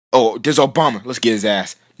Oh, there's Obama. Let's get his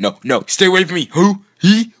ass. No, no, stay away from me. Who?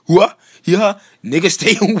 He? What? Yeah, nigga,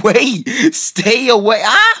 stay away. Stay away.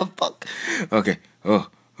 Ah, fuck. Okay. Oh,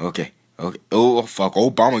 okay. Okay. Oh, fuck.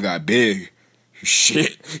 Obama got big.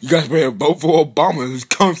 Shit. You guys better vote for Obama. Who's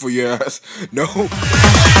coming for your ass? No. Shooting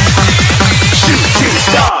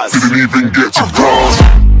stars. Didn't even get to cross.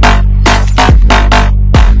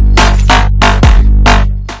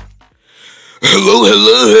 Hello,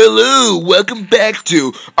 hello, hello! Welcome back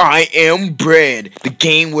to I Am Bread, the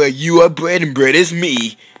game where you are bread and bread is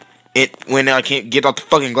me. And when I can't get off the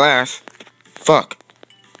fucking glass. Fuck.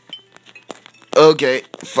 Okay,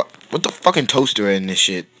 what the fucking toaster in this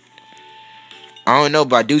shit? I don't know,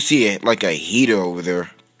 but I do see it like a heater over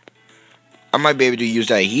there. I might be able to use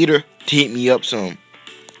that heater to heat me up some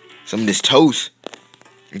of this toast.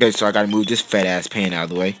 Okay, so I gotta move this fat ass pan out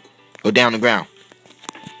of the way. Go down the ground.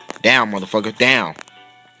 Down, motherfucker, down.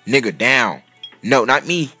 Nigga, down. No, not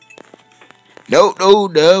me. No, no,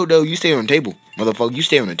 no, no. You stay on the table. Motherfucker, you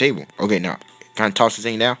stay on the table. Okay, now. Can I toss this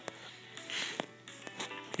thing down?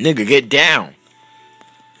 Nigga, get down.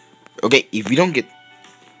 Okay, if you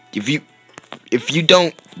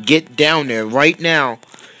don't get down there right now,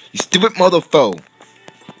 you stupid motherfucker.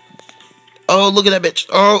 Oh, look at that bitch.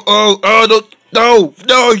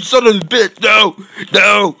 No, you son of a bitch.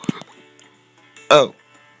 No. Oh.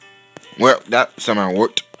 Well, that somehow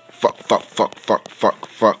worked. Fuck.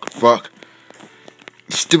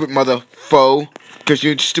 Stupid mother foe. Cause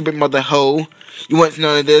you're a stupid mother hoe. You want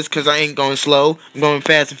none of this cause I ain't going slow. I'm going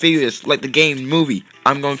fast and furious like the game movie.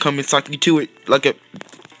 I'm gonna come and suck you to it like a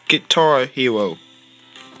guitar hero.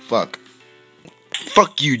 Fuck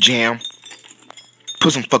you, Jam.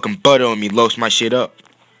 Put some fucking butter on me, loast my shit up.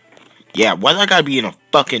 Yeah, why do I gotta be in a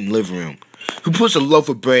fucking living room? Who puts a loaf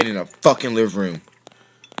of bread in a fucking living room?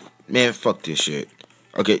 Man, fuck this shit.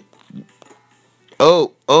 Okay.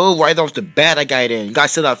 Oh, right off the bat I got it in. You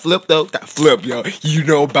guys see that flip though? That flip, yo. You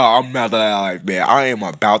know I'm about that life, man. I am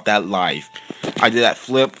about that life. I did that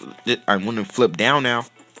flip. I want to flip down now.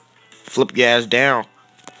 Flip your ass down.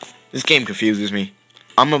 This game confuses me.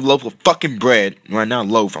 I'm a loaf of fucking bread. Right now,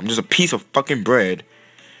 loaf. I'm just a piece of fucking bread.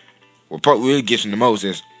 What part really gets me the most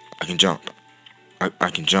is I can jump.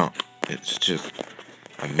 I can jump. It's just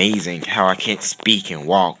amazing how I can't speak and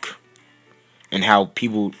walk. And how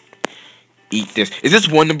people eat this. Is this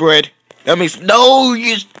Wonder Bread? That makes no,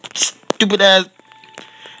 you stupid ass.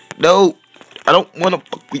 No, I don't want to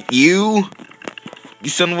fuck with you. You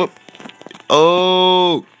son of a.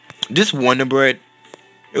 Oh, this Wonder Bread.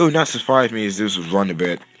 It would not surprise me if this was Wonder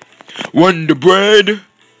Bread. Wonder Bread.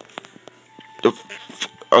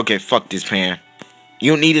 Okay, fuck this pan.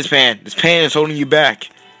 You don't need this pan. This pan is holding you back.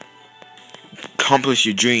 Accomplish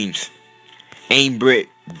your dreams. Aim brick.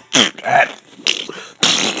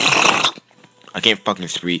 I can't fucking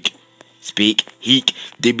speak. Speak, heek,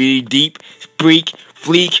 dibbity deep, spreak,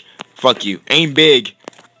 fleek. Fuck you. Aim big.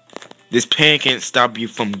 This pan can't stop you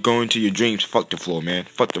from going to your dreams. Fuck the floor, man.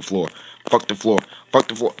 Fuck the floor. Fuck the floor. Fuck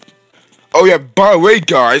the floor. Oh yeah, by the way,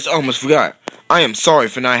 guys, I almost forgot. I am sorry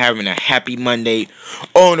for not having a happy Monday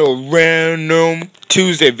on a random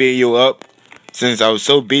Tuesday video up. Since I was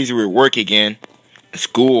so busy with work again,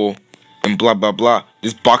 school, and blah blah blah.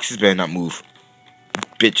 This boxes better not move.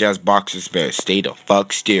 Bitch ass boxes better stay the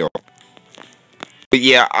fuck still. But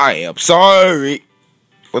yeah, I am sorry.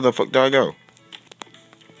 Where the fuck did I go?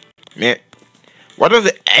 Man, why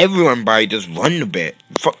doesn't everybody just run the bed?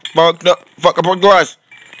 Fuck up on glass.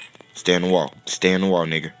 Stay on the wall. Stay on the wall,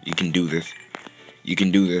 nigga. You can do this. You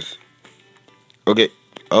can do this. Okay.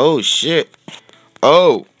 Oh shit.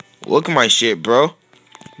 Oh, look at my shit, bro.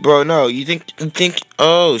 Bro, no, you think,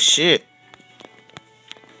 oh shit.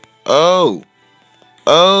 Oh.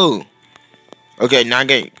 Okay, now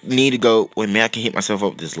I need to go. Wait, man, I can hit myself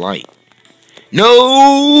up with this light.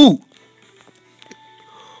 No!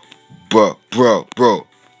 Bro.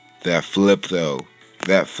 That flip, though.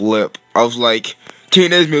 That flip. I was like,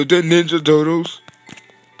 Teenage Mutant Ninja Turtles.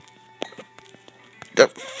 The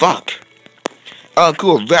fuck? Oh,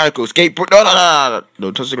 cool. Radical skateboard. No.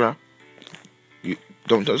 Don't touch the ground. You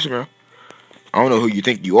don't touch the ground. I don't know who you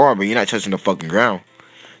think you are, but you're not touching the fucking ground.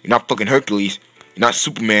 You're not fucking Hercules. You're not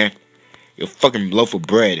Superman. You're a fucking loaf of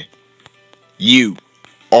bread. You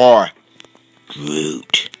are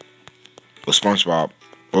Groot. Or SpongeBob.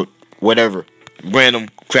 Or whatever. Random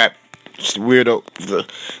crap. Just weirdo.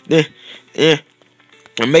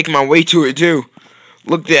 I'm making my way to it too.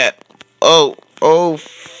 Look at that. Oh,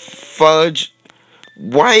 fudge.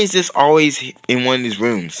 Why is this always in one of these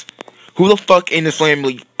rooms? Who the fuck in this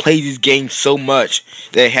family plays this game so much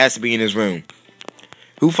that it has to be in this room?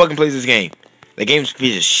 Who fucking plays this game? The game's a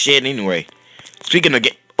piece of shit anyway. Speaking of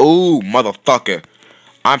game, Ooh, motherfucker.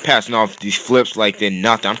 I'm passing off these flips like they're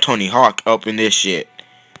nothing. I'm Tony Hawk up in this shit.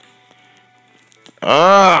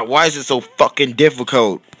 Why is it so fucking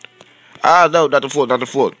difficult? No, not the floor, not the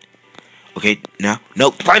floor. Okay, now,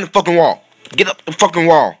 no, find the fucking wall. Get up the fucking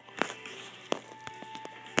wall.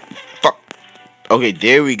 Fuck. Okay,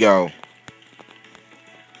 there we go.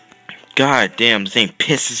 God damn, this thing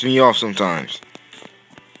pisses me off sometimes.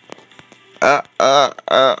 Okay,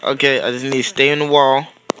 I just need to stay on the wall,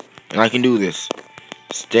 and I can do this.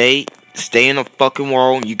 Stay in the fucking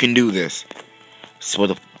wall, and you can do this. Swear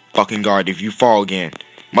to fucking God, if you fall again.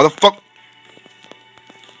 Motherfucker.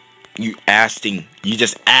 You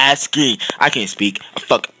just asking. I can't speak.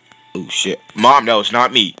 Fuck. Oh shit. Mom, no, it's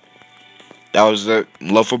not me. That was a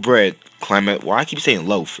loaf of bread. Climb it. Why I keep saying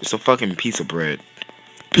loaf? It's a fucking piece of bread.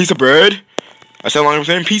 Piece of bread? I sound like I'm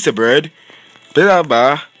saying piece of bread. Blah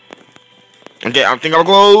blah. Okay, I think I'm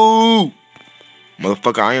close.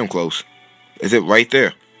 Motherfucker, I am close. Is it right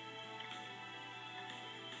there?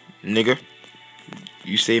 Nigga.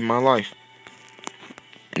 You saved my life.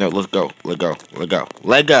 No, let's go. Let go. Let go.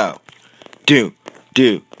 Let go. Do.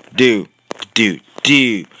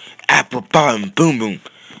 Apple bottom boom boom.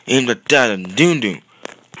 In the doom doom.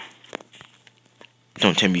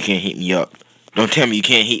 Don't tell me you can't heat me up. Don't tell me you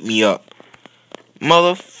can't heat me up.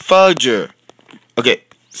 Motherfudger. Okay,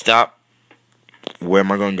 stop. Where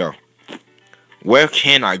am I gonna go? Where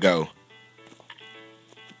can I go?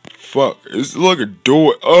 Fuck, it's like a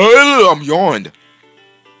door. Oh, I'm yawned.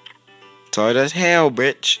 Tired as hell,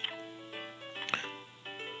 bitch.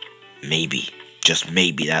 Maybe, just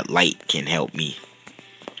maybe that light can help me.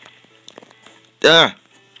 Now,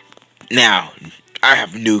 I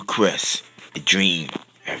have a new quest. A dream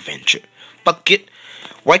adventure. Fuck it.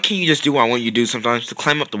 Why can't you just do what I want you to do sometimes? To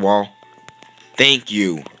climb up the wall. Thank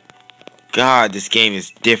you. God, this game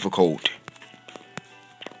is difficult.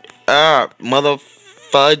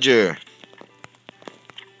 Motherfudger.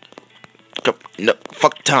 No,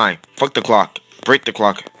 fuck time. Fuck the clock. Break the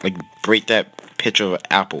clock. Like, break that picture of an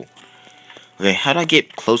apple. Okay, how do I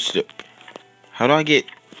get close to... How do I get...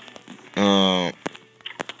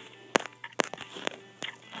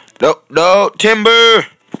 No, timber!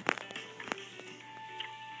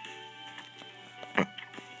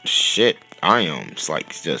 Shit, I am. It's like,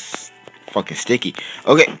 just fucking sticky.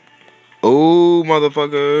 Okay. Oh,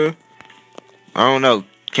 motherfucker. I don't know.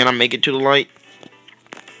 Can I make it to the light?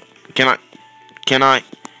 Can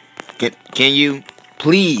you?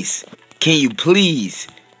 Please. Can you please?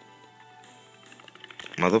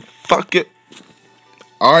 Motherfucker.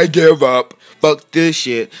 I give up. Fuck this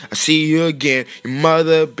shit. I see you again, you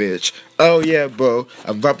mother bitch. Oh yeah, bro.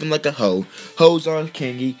 I'm rapping like a hoe. Hoes are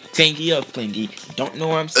kingy. Tanky up flingy. Don't know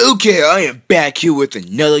what I'm saying. Okay, I am back here with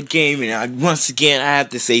another game, and once again, I have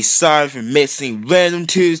to say sorry for missing Random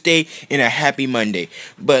Tuesday and a happy Monday.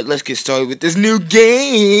 But let's get started with this new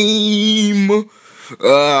game.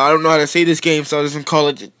 I don't know how to say this game, so I'm just gonna call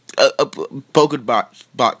it a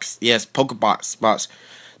Pokebox. Yes, Pokebox.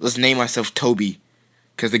 Let's name myself Toby.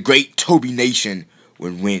 Because the great Toby Nation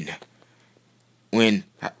would win. Look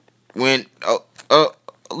at that.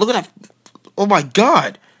 Oh my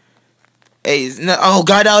God. Hey, oh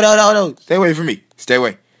God, no. Stay away from me. Stay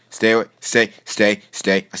away. Stay. I said,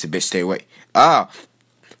 bitch, stay away.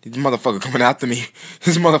 This motherfucker coming after me.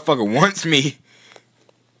 This motherfucker wants me.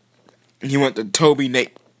 He wants the Toby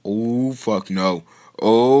Nate. Oh, fuck no.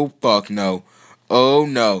 Oh,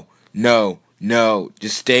 no.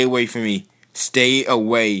 Just stay away from me. Stay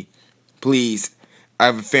away, please. I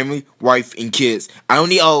have a family, wife, and kids. I don't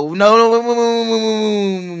need. Oh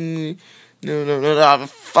no!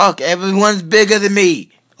 Fuck! Everyone's bigger than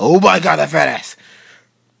me. Oh my God, that fat ass.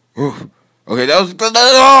 Ooh. Okay, that was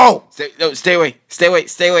no. Stay away. Stay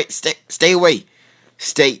away.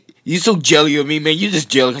 You so jelly of me, man. You just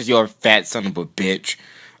jelly because you're a fat son of a bitch.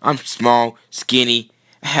 I'm small, skinny.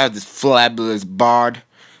 I have this fabulous bod.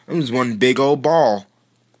 I'm just one big old ball.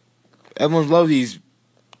 Everyone loves these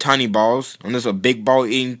tiny balls. I'm just a big ball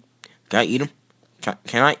eating. Can I eat them?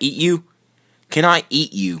 Can I eat you? Can I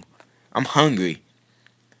eat you? I'm hungry.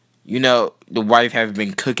 You know, the wife haven't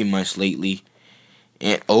been cooking much lately.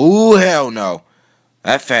 And, oh, hell no.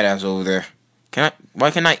 That fat ass over there.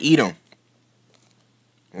 Why can't I eat him?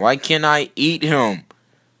 Why can't I eat him?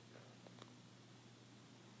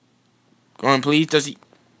 Go on, please.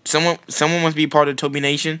 Someone must be part of Toby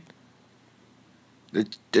Nation.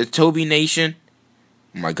 The Toby Nation.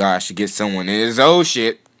 Oh my God, I should get someone. It is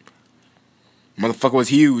shit. Motherfucker was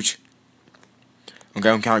huge. Okay,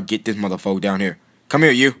 I'm gonna get this motherfucker down here. Come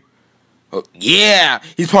here, you. Oh, yeah,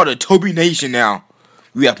 he's part of the Toby Nation now.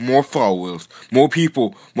 We have more followers, more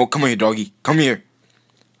people. Come here, doggy. Come here.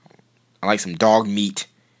 I like some dog meat.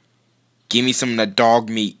 Give me some of that dog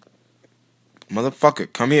meat.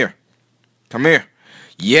 Motherfucker, come here. Come here.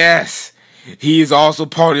 Yes! He is also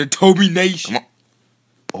part of the Toby Nation. Come on.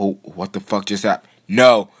 Oh, what the fuck just happened?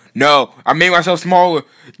 No. I made myself smaller.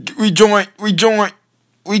 Rejoin.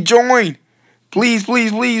 Please.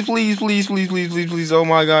 Oh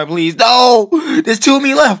my god, please. No! There's 2 of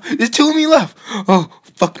me left. Oh,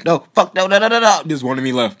 fuck no. There's 1 of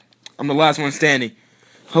me left. I'm the last one standing.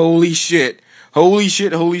 Holy shit. I'm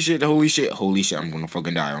gonna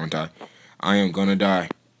fucking die, aren't I? I am gonna die.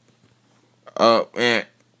 Oh, man.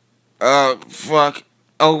 Oh, fuck.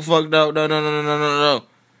 No.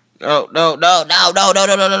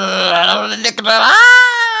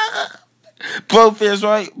 Brofist,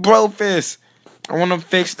 right? Brofist. I want to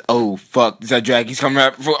fix. Oh fuck! Is that drag? He's coming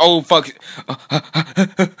up. Oh fuck!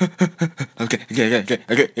 Okay.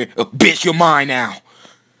 Oh, bitch, you're mine now.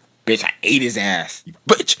 Bitch, I ate his ass. You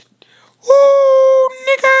bitch. Ooh,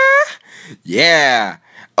 nigga. Yeah.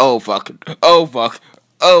 Oh fuck.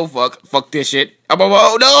 Fuck this shit.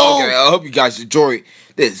 Oh no. Okay, I hope you guys enjoy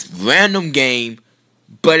this random game.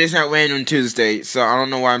 But it's not Random Tuesday, so I don't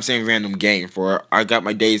know why I'm saying random game for. I got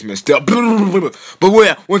my days messed up. But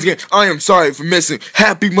yeah, once again, I am sorry for missing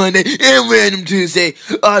Happy Monday and Random Tuesday.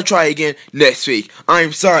 I'll try again next week. I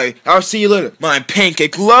am sorry. I'll see you later, my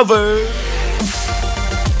pancake lover.